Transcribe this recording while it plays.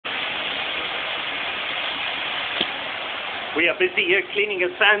We are busy here cleaning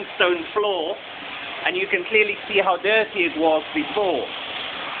a sandstone floor, and you can clearly see how dirty it was before.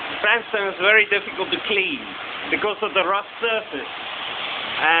 Sandstone is very difficult to clean because of the rough surface,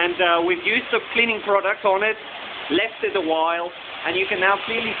 and we've used a cleaning product on it, left it a while, and you can now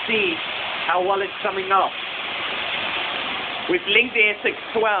clearly see how well it's coming up. We've linked the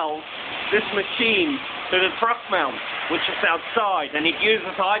SX12, this machine, to the truck mount, which is outside, and it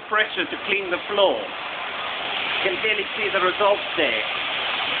uses high pressure to clean the floor. You can clearly see the results there.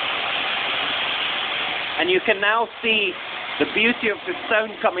 And you can now see the beauty of the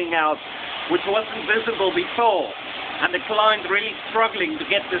stone coming out, which wasn't visible before, and the client really struggling to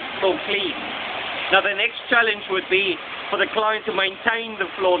get this floor clean. Now the next challenge would be for the client to maintain the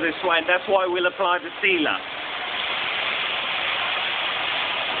floor this way, and that's why we'll apply the sealer.